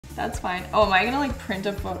That's fine. Oh, am I gonna like print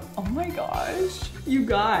a photo? Oh my gosh, you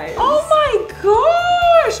guys. Oh my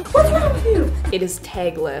gosh! What's wrong with you? It is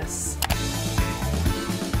tagless.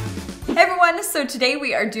 Hey everyone, so today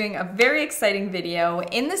we are doing a very exciting video.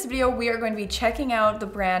 In this video, we are going to be checking out the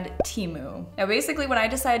brand Temu. Now basically when I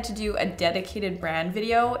decide to do a dedicated brand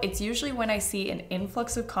video, it's usually when I see an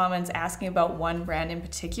influx of comments asking about one brand in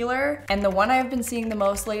particular, and the one I've been seeing the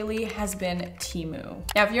most lately has been Temu.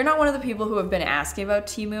 Now if you're not one of the people who have been asking about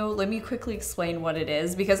Temu, let me quickly explain what it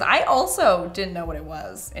is, because I also didn't know what it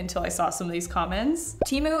was until I saw some of these comments.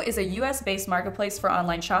 Temu is a US-based marketplace for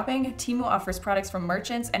online shopping. Temu offers products from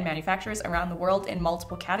merchants and manufacturers around the world in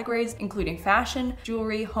multiple categories, including fashion,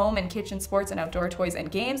 jewelry, home and kitchen, sports and outdoor toys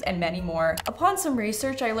and games, and many more. Upon some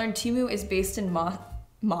research, I learned Temu is based in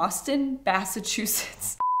Boston,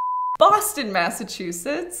 Massachusetts. Boston,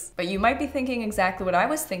 Massachusetts. But you might be thinking exactly what I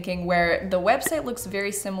was thinking, where the website looks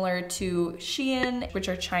very similar to Shein, which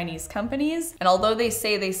are Chinese companies. And although they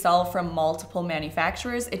say they sell from multiple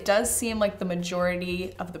manufacturers, it does seem like the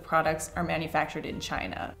majority of the products are manufactured in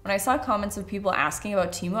China. When I saw comments of people asking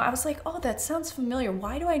about Temu, I was like, oh, that sounds familiar.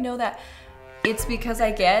 Why do I know that? It's because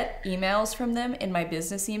I get emails from them in my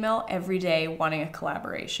business email every day wanting a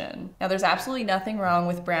collaboration. Now there's absolutely nothing wrong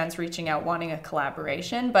with brands reaching out wanting a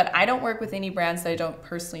collaboration, but I don't work with any brands that I don't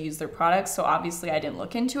personally use their products, so obviously I didn't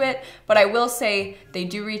look into it, but I will say they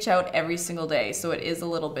do reach out every single day, so it is a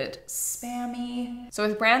little bit spammy. So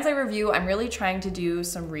with brands I review, I'm really trying to do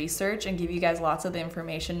some research and give you guys lots of the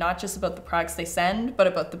information, not just about the products they send, but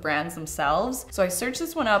about the brands themselves. So I searched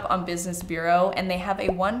this one up on Business Bureau, and they have a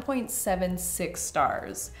 1.76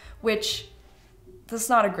 stars, which that's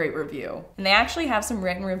not a great review. And they actually have some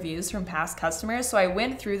written reviews from past customers, so I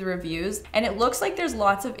went through the reviews and it looks like there's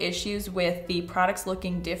lots of issues with the products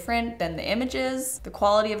looking different than the images, the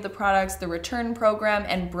quality of the products, the return program,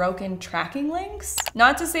 and broken tracking links.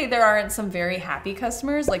 Not to say there aren't some very happy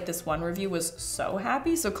customers, like this one review was so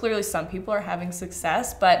happy, so clearly some people are having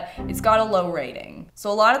success, but it's got a low rating. So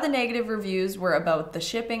a lot of the negative reviews were about the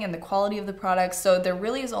shipping and the quality of the products, so there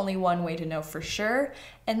really is only one way to know for sure,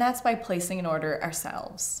 and that's by placing an order ourselves.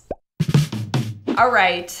 All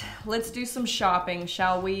right, let's do some shopping,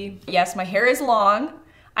 shall we? Yes, my hair is long.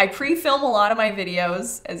 I pre-film a lot of my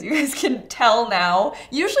videos, as you guys can tell now.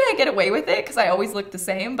 Usually I get away with it because I always look the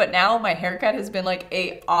same, but now my haircut has been like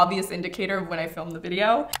a obvious indicator of when I film the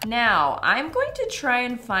video. Now, I'm going to try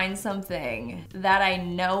and find something that I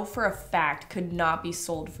know for a fact could not be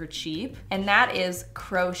sold for cheap, and that is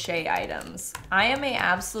crochet items. I am an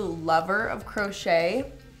absolute lover of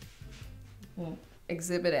crochet.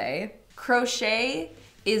 Exhibit A. Crochet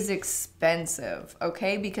is expensive,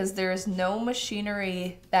 okay? Because there is no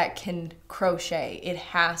machinery that can crochet. It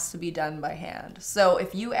has to be done by hand. So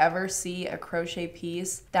if you ever see a crochet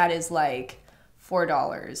piece that is like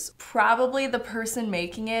 $4, probably the person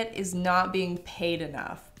making it is not being paid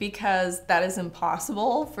enough, because that is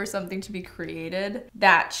impossible for something to be created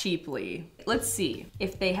that cheaply. Let's see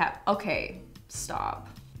if they have, okay, stop.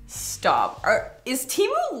 Is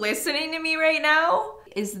Temu listening to me right now?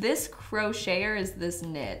 Is this crochet or is this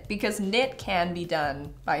knit? Because knit can be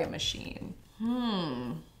done by a machine.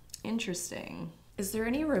 Interesting. Is there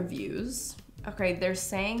any reviews? Okay, they're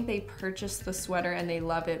saying they purchased the sweater and they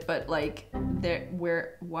love it, but like,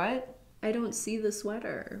 what? I don't see the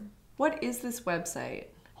sweater. What is this website?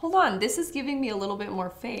 Hold on, this is giving me a little bit more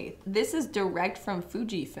faith. This is direct from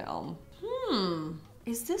Fujifilm.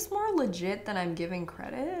 Is this more legit than I'm giving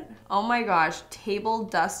credit? Oh my gosh, table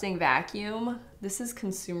dusting vacuum. This is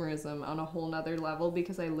consumerism on a whole nother level,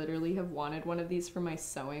 because I literally have wanted one of these for my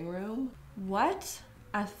sewing room. What?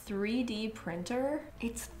 A 3D printer?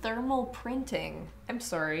 It's thermal printing. I'm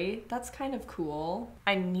sorry, that's kind of cool.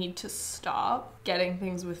 I need to stop getting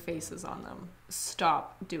things with faces on them.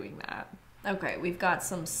 Stop doing that. Okay, we've got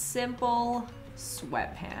some simple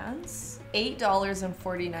sweatpants.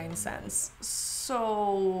 $8.49.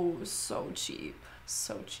 So cheap.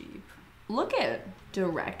 So cheap. Look at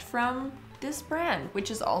direct from this brand, which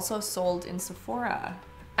is also sold in Sephora.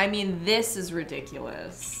 I mean, this is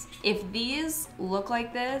ridiculous. If these look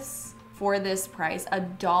like this for this price,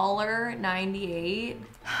 $1.98,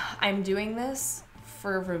 I'm doing this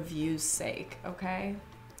for review's sake, okay?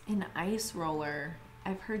 An ice roller.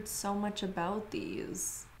 I've heard so much about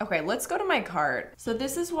these. Okay, let's go to my cart. So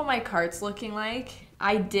this is what my cart's looking like.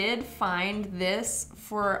 I did find this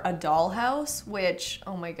for a dollhouse, which,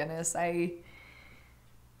 oh my goodness, there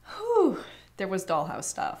was dollhouse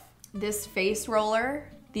stuff. This face roller,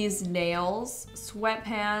 these nails,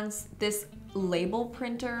 sweatpants, this label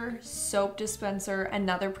printer, soap dispenser,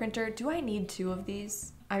 another printer. Do I need two of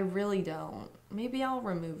these? I really don't. Maybe I'll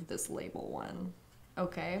remove this label one.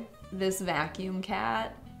 Okay. This vacuum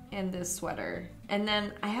cat and this sweater. And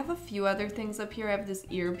then I have a few other things up here. I have this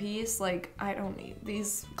earpiece. Like, I don't need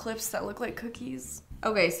these clips that look like cookies.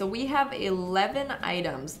 Okay, so we have 11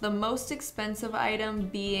 items. The most expensive item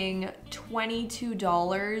being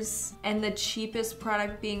 $22 and the cheapest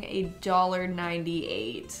product being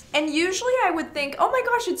 $1.98. And usually I would think, oh my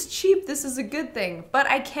gosh, it's cheap, this is a good thing. But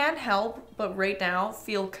I can't help but right now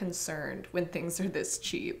feel concerned when things are this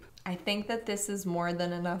cheap. I think that this is more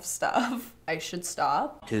than enough stuff. I should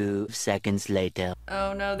stop. 2 seconds later.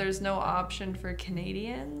 Oh no, there's no option for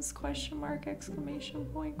Canadians? Question mark, exclamation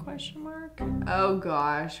point, question mark. Oh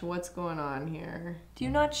gosh, what's going on here? Do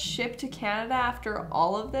you not ship to Canada after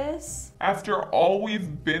all of this? After all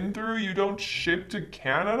we've been through, you don't ship to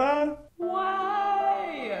Canada?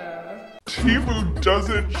 Why? Temu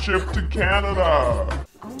doesn't ship to Canada.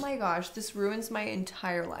 Oh my gosh, this ruins my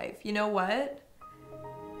entire life. You know what?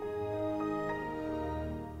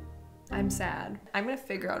 I'm sad. I'm gonna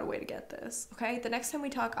figure out a way to get this, okay? The next time we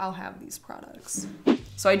talk, I'll have these products.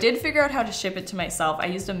 So I did figure out how to ship it to myself. I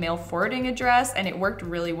used a mail forwarding address and it worked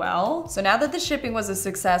really well. So now that the shipping was a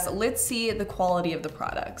success, let's see the quality of the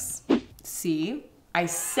products. See? I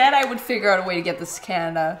said I would figure out a way to get this to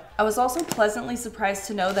Canada. I was also pleasantly surprised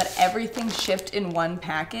to know that everything shipped in one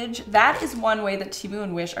package. That is one way that Temu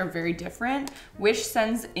and Wish are very different. Wish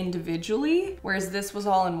sends individually, whereas this was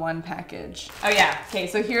all in one package. Oh yeah, okay,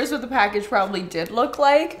 so here's what the package probably did look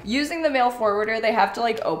like. Using the mail forwarder, they have to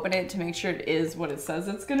like open it to make sure it is what it says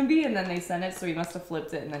it's gonna be, and then they send it, so he must have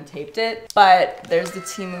flipped it and then taped it. But there's the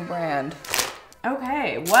Temu brand.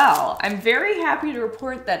 Okay, well, I'm very happy to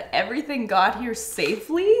report that everything got here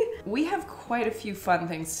safely. We have quite a few fun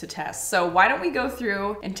things to test. So why don't we go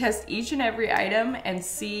through and test each and every item and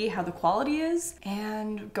see how the quality is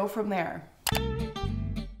and go from there.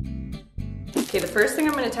 Okay, the first thing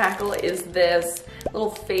I'm gonna tackle is this little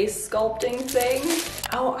face sculpting thing.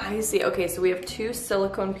 Oh, I see. Okay, so we have 2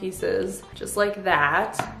 silicone pieces, just like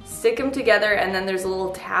that. Stick them together, and then there's a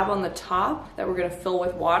little tab on the top that we're gonna fill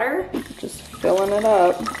with water. Just filling it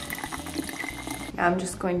up. I'm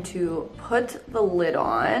just going to put the lid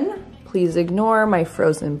on. Please ignore my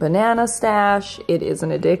frozen banana stash. It is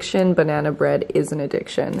an addiction. Banana bread is an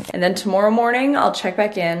addiction. And then tomorrow morning, I'll check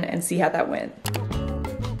back in and see how that went.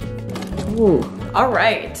 Ooh. All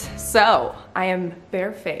right, so I am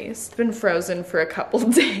barefaced. Been frozen for a couple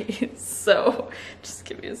days, so just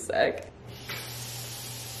give me a sec.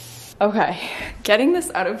 Okay, getting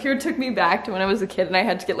this out of here took me back to when I was a kid and I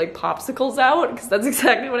had to get like popsicles out, because that's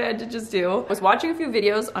exactly what I had to just do. I was watching a few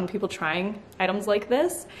videos on people trying items like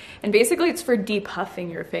this, and basically it's for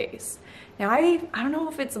depuffing your face. Now I don't know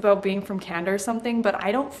if it's about being from Canada or something, but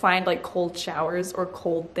I don't find like cold showers or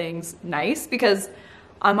cold things nice because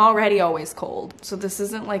I'm already always cold. So this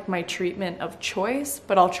isn't like my treatment of choice,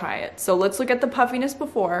 but I'll try it. So let's look at the puffiness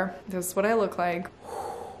before. This is what I look like.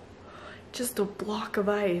 Just a block of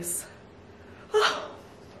ice.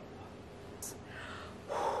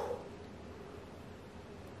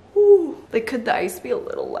 Like, could the ice be a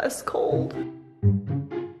little less cold? What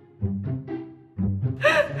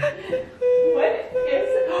is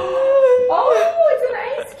it? Oh, it's an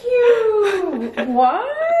ice cube!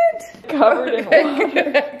 What? Covered in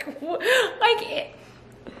water. Like,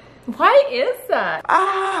 why is that?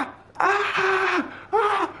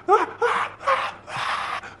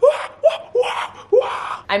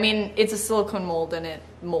 I mean, it's a silicone mold and it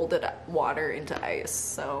molded water into ice,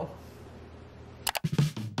 so.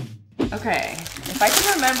 Okay, if I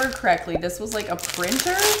can remember correctly, this was like a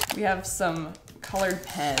printer. We have some colored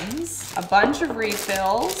pens, a bunch of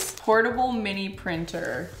refills, portable mini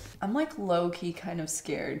printer. I'm like low-key kind of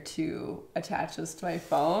scared to attach this to my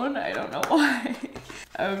phone. I don't know why.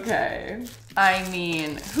 Okay. I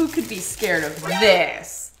mean, who could be scared of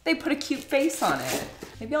this? They put a cute face on it.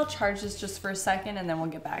 Maybe I'll charge this just for a second and then we'll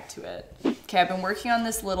get back to it. Okay, I've been working on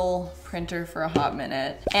this little printer for a hot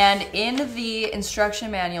minute. And in the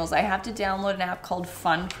instruction manuals, I have to download an app called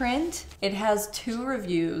FunPrint. It has 2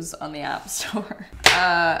 reviews on the App Store.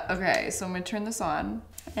 Okay, so I'm gonna turn this on.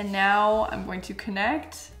 And now I'm going to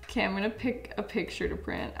connect. Okay, I'm gonna pick a picture to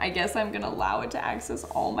print. I guess I'm gonna allow it to access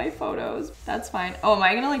all my photos. That's fine. Oh, am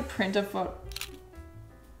I gonna like print a photo?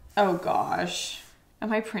 Oh gosh.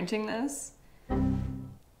 Am I printing this?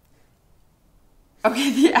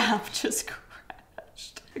 Okay, the app just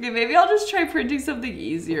crashed. Okay, maybe I'll just try printing something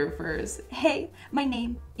easier first. Hey, my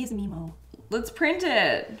name is Mimo. Let's print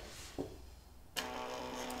it.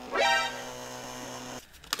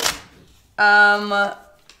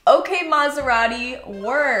 Okay, Maserati,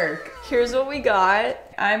 work. Here's what we got.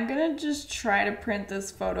 I'm gonna just try to print this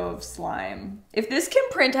photo of slime. If this can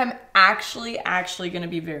print, I'm actually gonna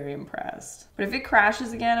be very impressed. But if it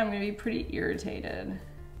crashes again, I'm gonna be pretty irritated.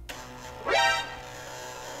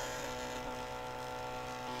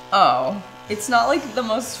 Oh, it's not like the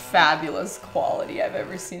most fabulous quality I've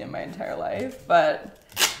ever seen in my entire life, but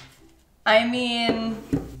I mean,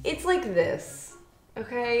 it's like this,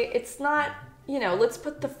 okay? It's not, you know, let's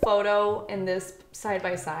put the photo and this side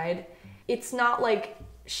by side. It's not like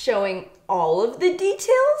showing all of the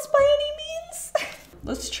details by any means.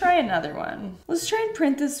 Let's try another one. Let's try and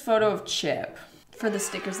print this photo of Chip for the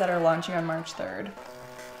stickers that are launching on March 3rd.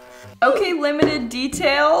 Okay, limited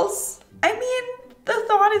details. I mean, the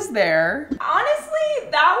thought is there. Honestly,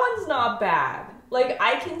 that one's not bad. Like,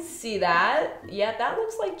 I can see that. Yeah, that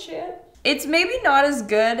looks like Chip. It's maybe not as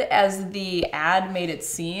good as the ad made it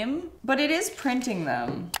seem, but it is printing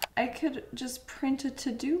them. I could just print a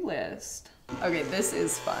to-do list. Okay, this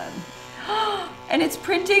is fun. And it's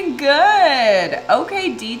printing good.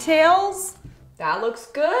 Okay, details. That looks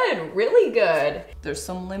good, really good. There's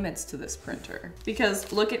some limits to this printer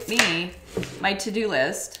because look at me, my to-do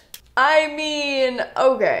list. I mean,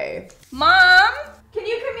 okay. Mom, can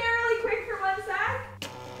you come here really quick for 1 sec?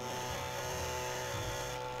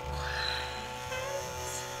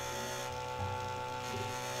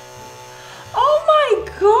 Oh my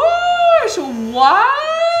gosh,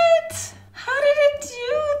 what? How did it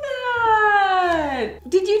do that?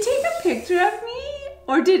 Did you take a picture of me?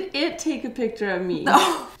 Or did it take a picture of me?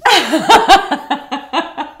 No.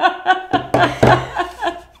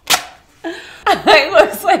 It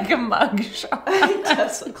looks like a mugshot. It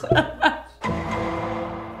does look like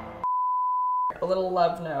a little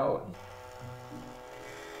love note.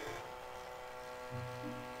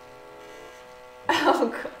 Oh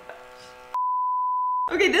god.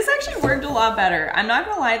 Okay, this actually worked a lot better. I'm not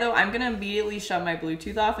gonna lie though, I'm gonna immediately shut my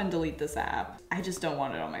Bluetooth off and delete this app. I just don't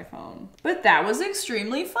want it on my phone. But that was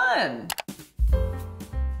extremely fun.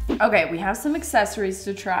 Okay, we have some accessories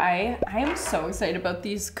to try. I am so excited about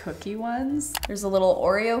these cookie ones. There's a little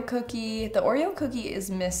Oreo cookie. The Oreo cookie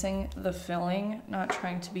is missing the filling. Not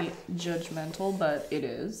trying to be judgmental, but it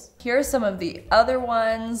is. Here are some of the other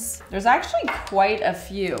ones. There's actually quite a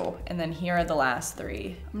few. And then here are the last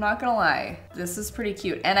 3. I'm not gonna lie, this is pretty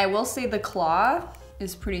cute. And I will say the claw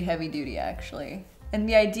is pretty heavy duty actually. And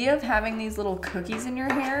the idea of having these little cookies in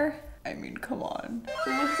your hair, I mean, come on. It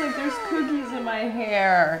looks like there's cookies in my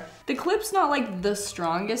hair. The clip's not like the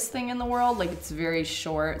strongest thing in the world. Like it's very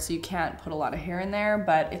short, so you can't put a lot of hair in there,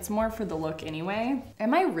 but it's more for the look anyway.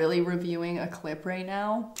 Am I really reviewing a clip right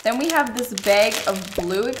now? Then we have this bag of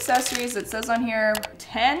blue accessories. It says on here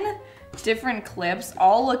 10 different clips,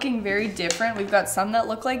 all looking very different. We've got some that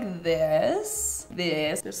look like this.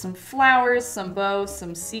 There's some flowers, some bows,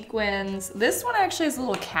 some sequins. This one actually has a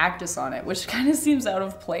little cactus on it, which kind of seems out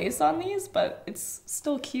of place on these, but it's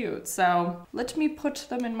still cute. So let me put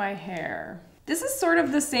them in my hair. This is sort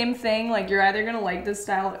of the same thing, like you're either gonna like this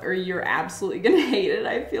style or you're absolutely gonna hate it,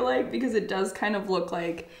 I feel like, because it does kind of look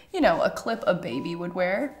like, you know, a clip a baby would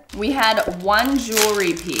wear. We had one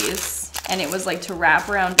jewelry piece and it was like to wrap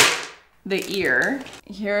around the ear.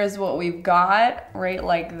 Here's what we've got, right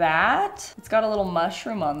like that. It's got a little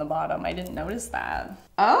mushroom on the bottom. I didn't notice that.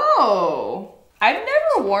 Oh, I've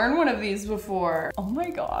never worn one of these before. Oh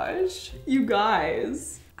my gosh, you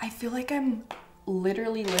guys. I feel like I'm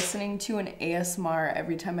literally listening to an ASMR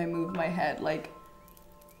every time I move my head. Like,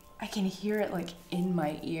 I can hear it like in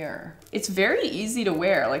my ear. It's very easy to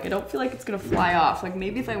wear. Like, I don't feel like it's gonna fly off. Like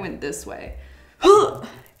maybe if I went this way. If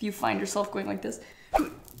you find yourself going like this.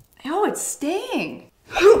 Oh, it's staying.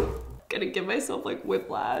 Gonna give myself like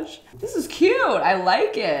whiplash. This is cute, I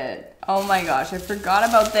like it. Oh my gosh, I forgot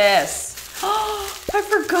about this. I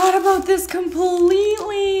forgot about this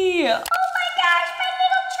completely. Oh my gosh, my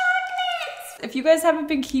little chocolates. If you guys haven't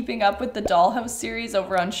been keeping up with the Dollhouse series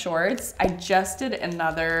over on Shorts, I just did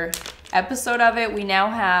another episode of it. We now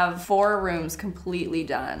have 4 rooms completely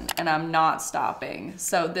done and I'm not stopping.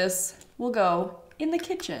 So this will go in the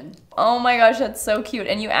kitchen. Oh my gosh, that's so cute.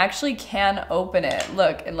 And you actually can open it.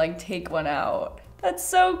 Look, and like take one out. That's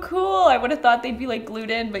so cool. I would have thought they'd be like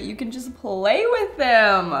glued in, but you can just play with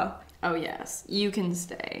them. Oh yes, you can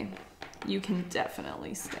stay. You can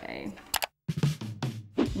definitely stay.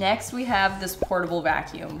 Next, we have this portable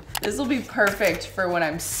vacuum. This will be perfect for when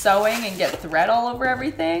I'm sewing and get thread all over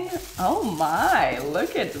everything. Oh my,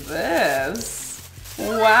 look at this.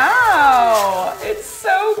 Wow, it's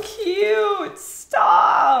so cute.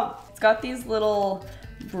 Stop. It's got these little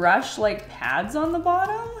brush-like pads on the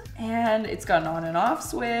bottom and it's got an on and off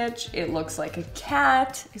switch. It looks like a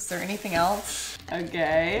cat. Is there anything else?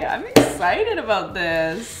 Okay, I'm excited about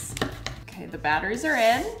this. Okay, the batteries are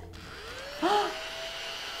in.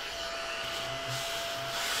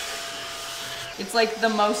 It's like the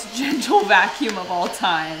most gentle vacuum of all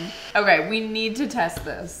time. Okay, we need to test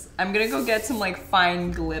this. I'm gonna go get some like fine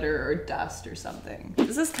glitter or dust or something.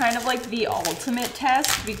 This is kind of like the ultimate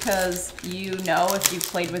test because you know if you've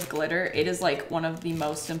played with glitter, it is like one of the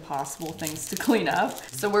most impossible things to clean up.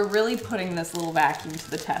 So we're really putting this little vacuum to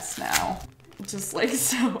the test now. Just like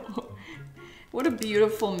so. What a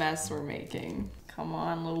beautiful mess we're making. Come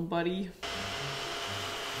on, little buddy.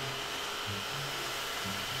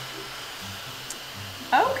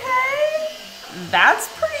 Okay, that's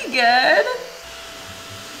pretty good.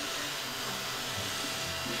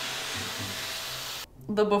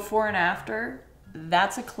 The before and after,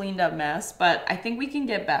 that's a cleaned up mess, but I think we can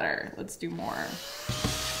get better. Let's do more.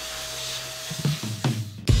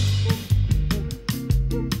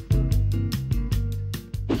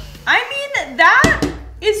 I mean, that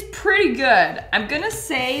is pretty good. I'm gonna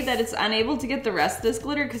say that it's unable to get the rest of this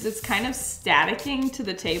glitter because it's kind of staticking to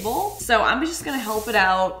the table. So I'm just gonna help it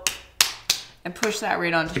out and push that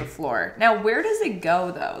right onto the floor. Now, where does it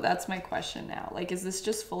go though? That's my question now. Like, is this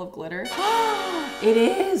just full of glitter? It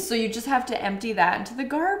is, so you just have to empty that into the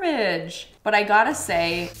garbage. But I gotta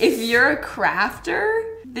say, if you're a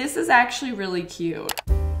crafter, this is actually really cute.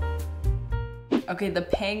 Okay, the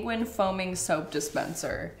penguin foaming soap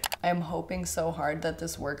dispenser. I am hoping so hard that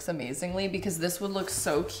this works amazingly because this would look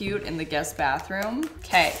so cute in the guest bathroom.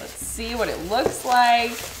 Okay, let's see what it looks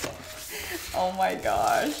like. Oh my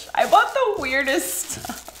gosh. I bought the weirdest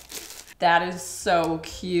stuff. That is so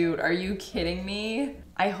cute. Are you kidding me?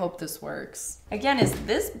 I hope this works. Again, is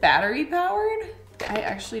this battery powered? I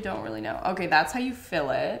actually don't really know. Okay, that's how you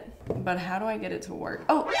fill it, but how do I get it to work?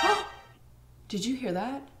 Oh, did you hear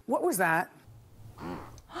that? What was that?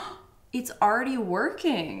 It's already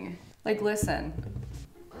working. Like, listen.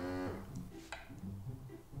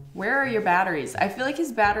 Where are your batteries? I feel like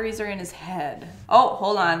his batteries are in his head. Oh,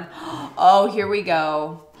 hold on. Oh, here we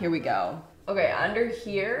go. Here we go. Okay, under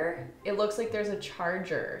here, it looks like there's a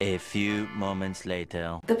charger. A few moments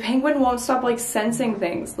later. The penguin won't stop like sensing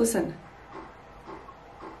things. Listen.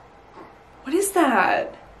 What is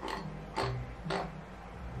that?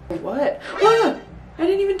 What? Ah! I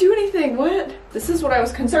didn't even do anything, what? This is what I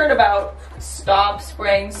was concerned about. Stop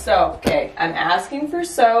spraying soap. Okay, I'm asking for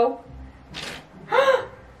soap.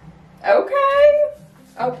 Okay.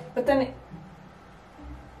 Oh, but then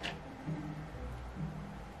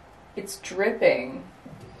it's dripping.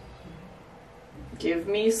 Give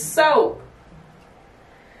me soap.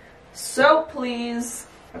 Soap, please.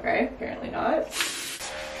 Okay, apparently not.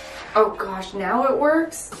 Oh gosh, now it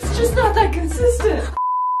works. It's just not that consistent.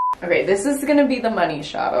 Okay, this is gonna be the money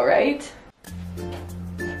shot, all right?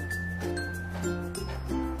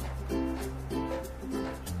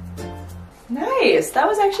 Nice, that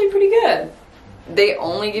was actually pretty good. They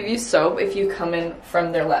only give you soap if you come in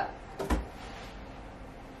from their left.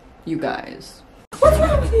 You guys. What's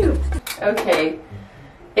wrong with you? Okay,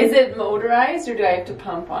 is it motorized or do I have to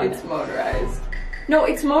pump on it? It's motorized. No,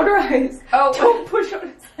 it's motorized. Oh, don't push on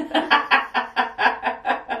it.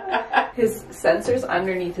 His sensor's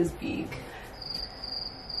underneath his beak.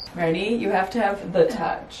 Ready? You have to have the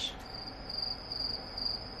touch.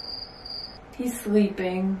 He's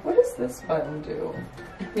sleeping. What does this button do?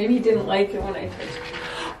 Maybe he didn't like it when I touched it.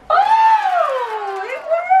 Oh, it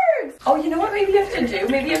works! Oh, you know what maybe you have to do?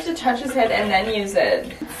 Maybe you have to touch his head and then use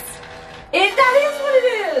it. That is what it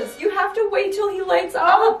is! You have to wait till he lights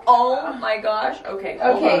up. Oh my gosh. Okay,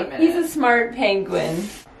 hold on a minute. He's a smart penguin.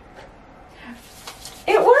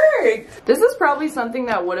 It worked! This is probably something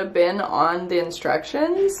that would have been on the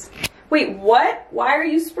instructions. Wait, what? Why are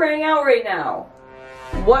you spraying out right now?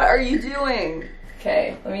 What are you doing?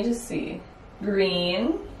 Okay, let me just see.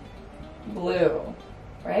 Green, blue,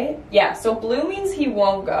 right? Yeah, so blue means he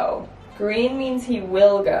won't go. Green means he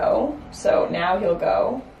will go. So now he'll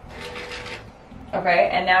go. Okay,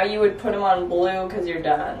 and now you would put him on blue because you're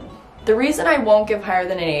done. The reason I won't give higher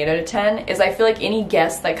than an 8 out of 10 is I feel like any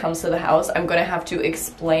guest that comes to the house, I'm gonna have to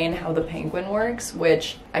explain how the penguin works,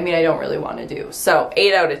 which, I mean, I don't really want to do. So,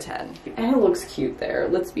 8 out of 10. And it looks cute there,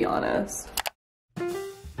 let's be honest.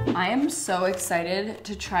 I am so excited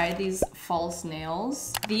to try these false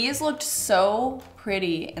nails. These looked so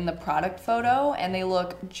pretty in the product photo, and they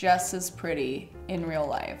look just as pretty in real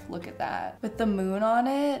life. Look at that. With the moon on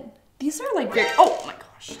it. These are like very, oh my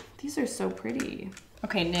gosh, these are so pretty.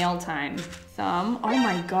 Okay, nail time. Thumb. Oh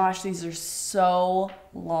my gosh, these are so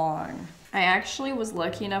long. I actually was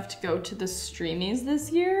lucky enough to go to the Streamies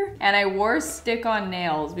this year, and I wore stick-on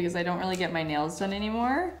nails because I don't really get my nails done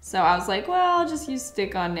anymore. So I was like, well, I'll just use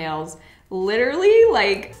stick-on nails. Literally,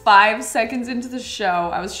 like 5 seconds into the show,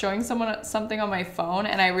 I was showing someone something on my phone,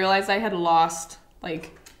 and I realized I had lost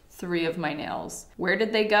like 3 of my nails. Where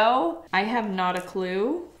did they go? I have not a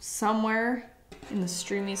clue. Somewhere in the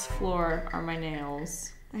Streamies floor are my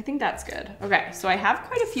nails. I think that's good. Okay, so I have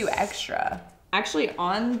quite a few extra. Actually,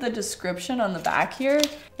 on the description on the back here,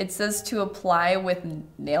 it says to apply with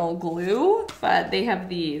nail glue, but they have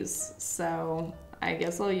these. So I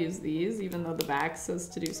guess I'll use these, even though the back says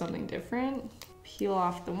to do something different. Peel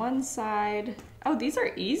off the one side. Oh, these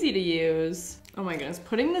are easy to use. Oh my goodness,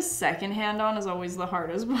 putting the second hand on is always the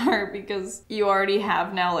hardest part because you already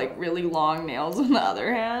have now like really long nails on the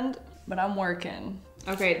other hand, but I'm working.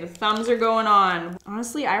 Okay, the thumbs are going on.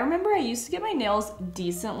 Honestly, I remember I used to get my nails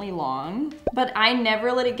decently long, but I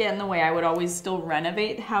never let it get in the way. I would always still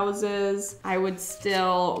renovate houses. I would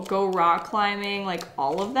still go rock climbing, like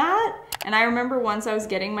all of that. And I remember once I was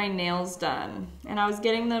getting my nails done and I was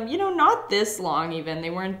getting them, you know, not this long even, they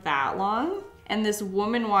weren't that long. And this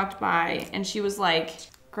woman walked by and she was like,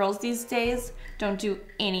 girls these days don't do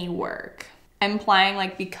any work. Implying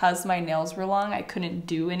like because my nails were long, I couldn't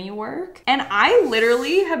do any work. And I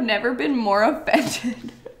literally have never been more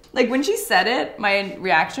offended. Like when she said it, my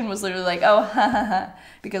reaction was literally like, oh, ha ha ha.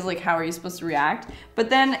 Because like, how are you supposed to react?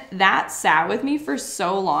 But then that sat with me for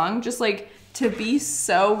so long, just like to be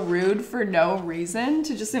so rude for no reason,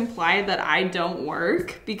 to just imply that I don't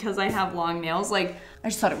work because I have long nails. Like, I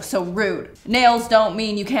just thought it was so rude. Nails don't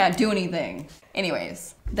mean you can't do anything.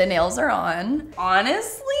 Anyways, the nails are on.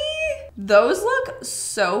 Honestly, those look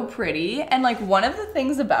so pretty. And like one of the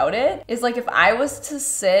things about it is like if I was to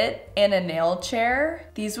sit in a nail chair,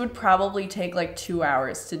 these would probably take like 2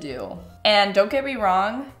 hours to do. And don't get me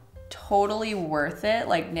wrong, totally worth it.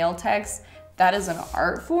 Like nail techs, that is an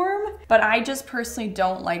art form, but I just personally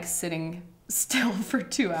don't like sitting still for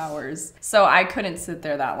 2 hours. So I couldn't sit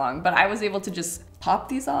there that long, but I was able to just pop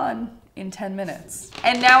these on in 10 minutes.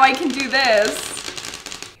 And now I can do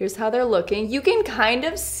this. Here's how they're looking. You can kind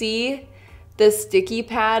of see the sticky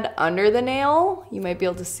pad under the nail. You might be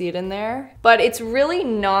able to see it in there, but it's really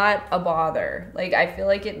not a bother. Like I feel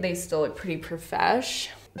like they still look pretty profesh.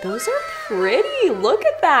 Those are pretty, look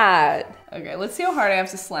at that. Okay, let's see how hard I have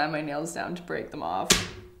to slam my nails down to break them off.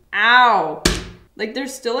 Ow! Like they're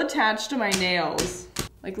still attached to my nails.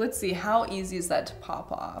 Like let's see, how easy is that to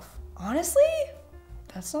pop off? Honestly,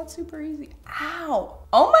 that's not super easy. Ow!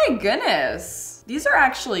 Oh my goodness! These are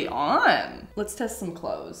actually on. Let's test some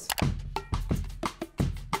clothes.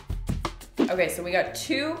 Okay, so we got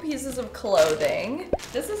 2 pieces of clothing.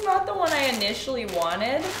 This is not the one I initially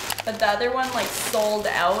wanted, but the other one like sold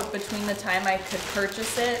out between the time I could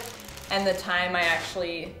purchase it and the time I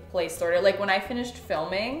actually placed the order. Like when I finished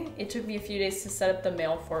filming, it took me a few days to set up the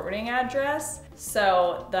mail forwarding address.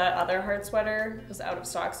 So the other heart sweater was out of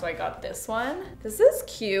stock, so I got this one. This is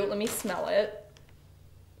cute, let me smell it.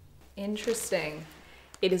 Interesting.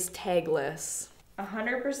 It is tagless.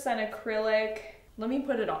 100% acrylic. Let me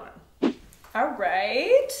put it on. All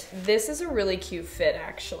right. This is a really cute fit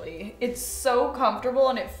actually. It's so comfortable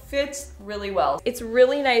and it fits really well. It's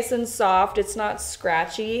really nice and soft. It's not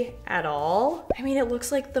scratchy at all. I mean, it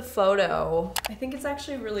looks like the photo. I think it's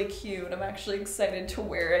actually really cute. I'm actually excited to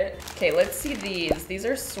wear it. Okay, let's see these. These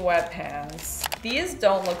are sweatpants. These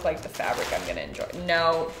don't look like the fabric I'm gonna enjoy.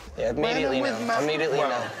 No. Yeah, immediately no. Immediately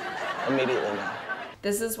no. Immediately no.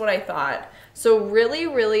 This is what I thought. So really,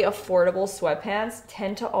 really affordable sweatpants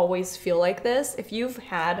tend to always feel like this. If you've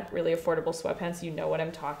had really affordable sweatpants, you know what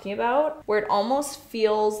I'm talking about, where it almost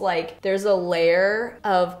feels like there's a layer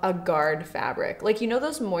of a guard fabric. Like, you know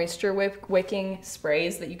those moisture wicking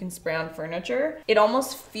sprays that you can spray on furniture? It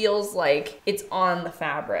almost feels like it's on the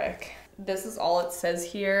fabric. This is all it says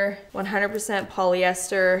here. 100%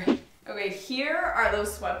 polyester. Okay, here are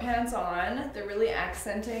those sweatpants on. They're really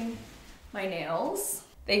accenting my nails.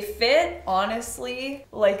 They fit, honestly,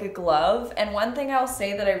 like a glove. And one thing I'll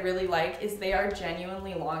say that I really like is they are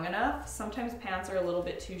genuinely long enough. Sometimes pants are a little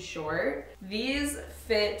bit too short. These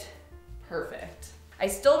fit perfect. I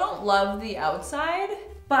still don't love the outside,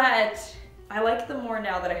 but I like them more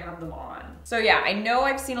now that I have them on. So yeah, I know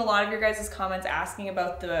I've seen a lot of your guys' comments asking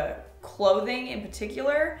about the clothing in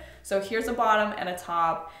particular. So here's a bottom and a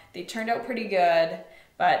top. They turned out pretty good.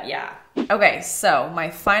 But yeah. Okay, so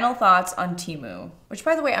my final thoughts on Temu, which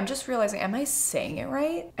by the way, I'm just realizing, am I saying it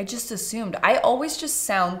right? I just assumed. I always just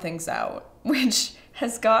sound things out, which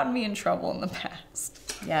has gotten me in trouble in the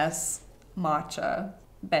past. Yes, matcha,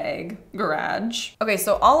 bag, garage. Okay,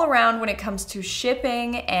 so all around when it comes to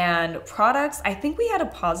shipping and products, I think we had a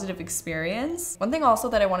positive experience. One thing also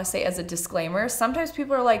that I wanna say as a disclaimer, sometimes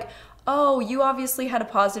people are like, oh, you obviously had a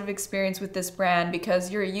positive experience with this brand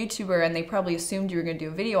because you're a YouTuber and they probably assumed you were gonna do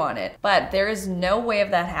a video on it. But there is no way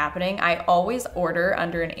of that happening. I always order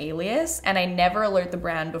under an alias and I never alert the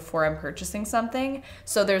brand before I'm purchasing something,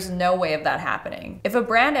 so there's no way of that happening. If a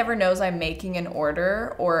brand ever knows I'm making an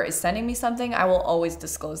order or is sending me something, I will always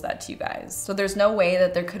disclose that to you guys. So there's no way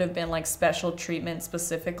that there could have been like special treatment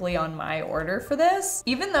specifically on my order for this.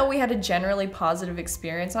 Even though we had a generally positive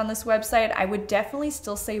experience on this website, I would definitely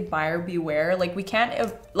still say buyer beware. Like, we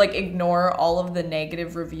can't like ignore all of the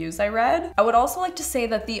negative reviews I read. I would also like to say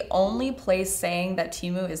that the only place saying that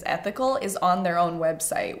Temu is ethical is on their own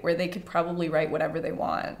website, where they could probably write whatever they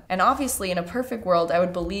want. And obviously in a perfect world, I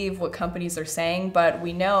would believe what companies are saying, but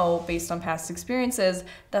we know based on past experiences,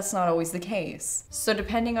 that's not always the case. So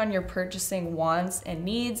depending on your purchasing wants and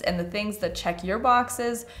needs and the things that check your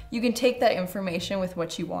boxes, you can take that information with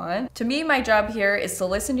what you want. To me, my job here is to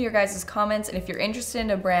listen to your guys' comments, and if you're interested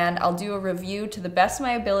in a brand, I'll do a review to the best of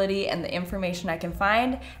my ability and the information I can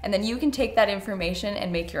find, and then you can take that information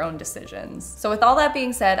and make your own decisions. So with all that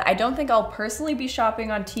being said, I don't think I'll personally be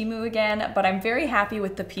shopping on Temu again, but I'm very happy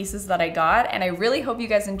with the pieces that I got, and I really hope you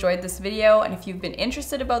guys enjoyed this video, and if you've been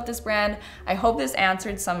interested about this brand, I hope this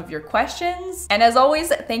answered some of your questions. And as always,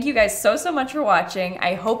 thank you guys so much for watching.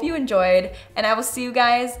 I hope you enjoyed, and I will see you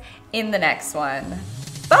guys in the next one.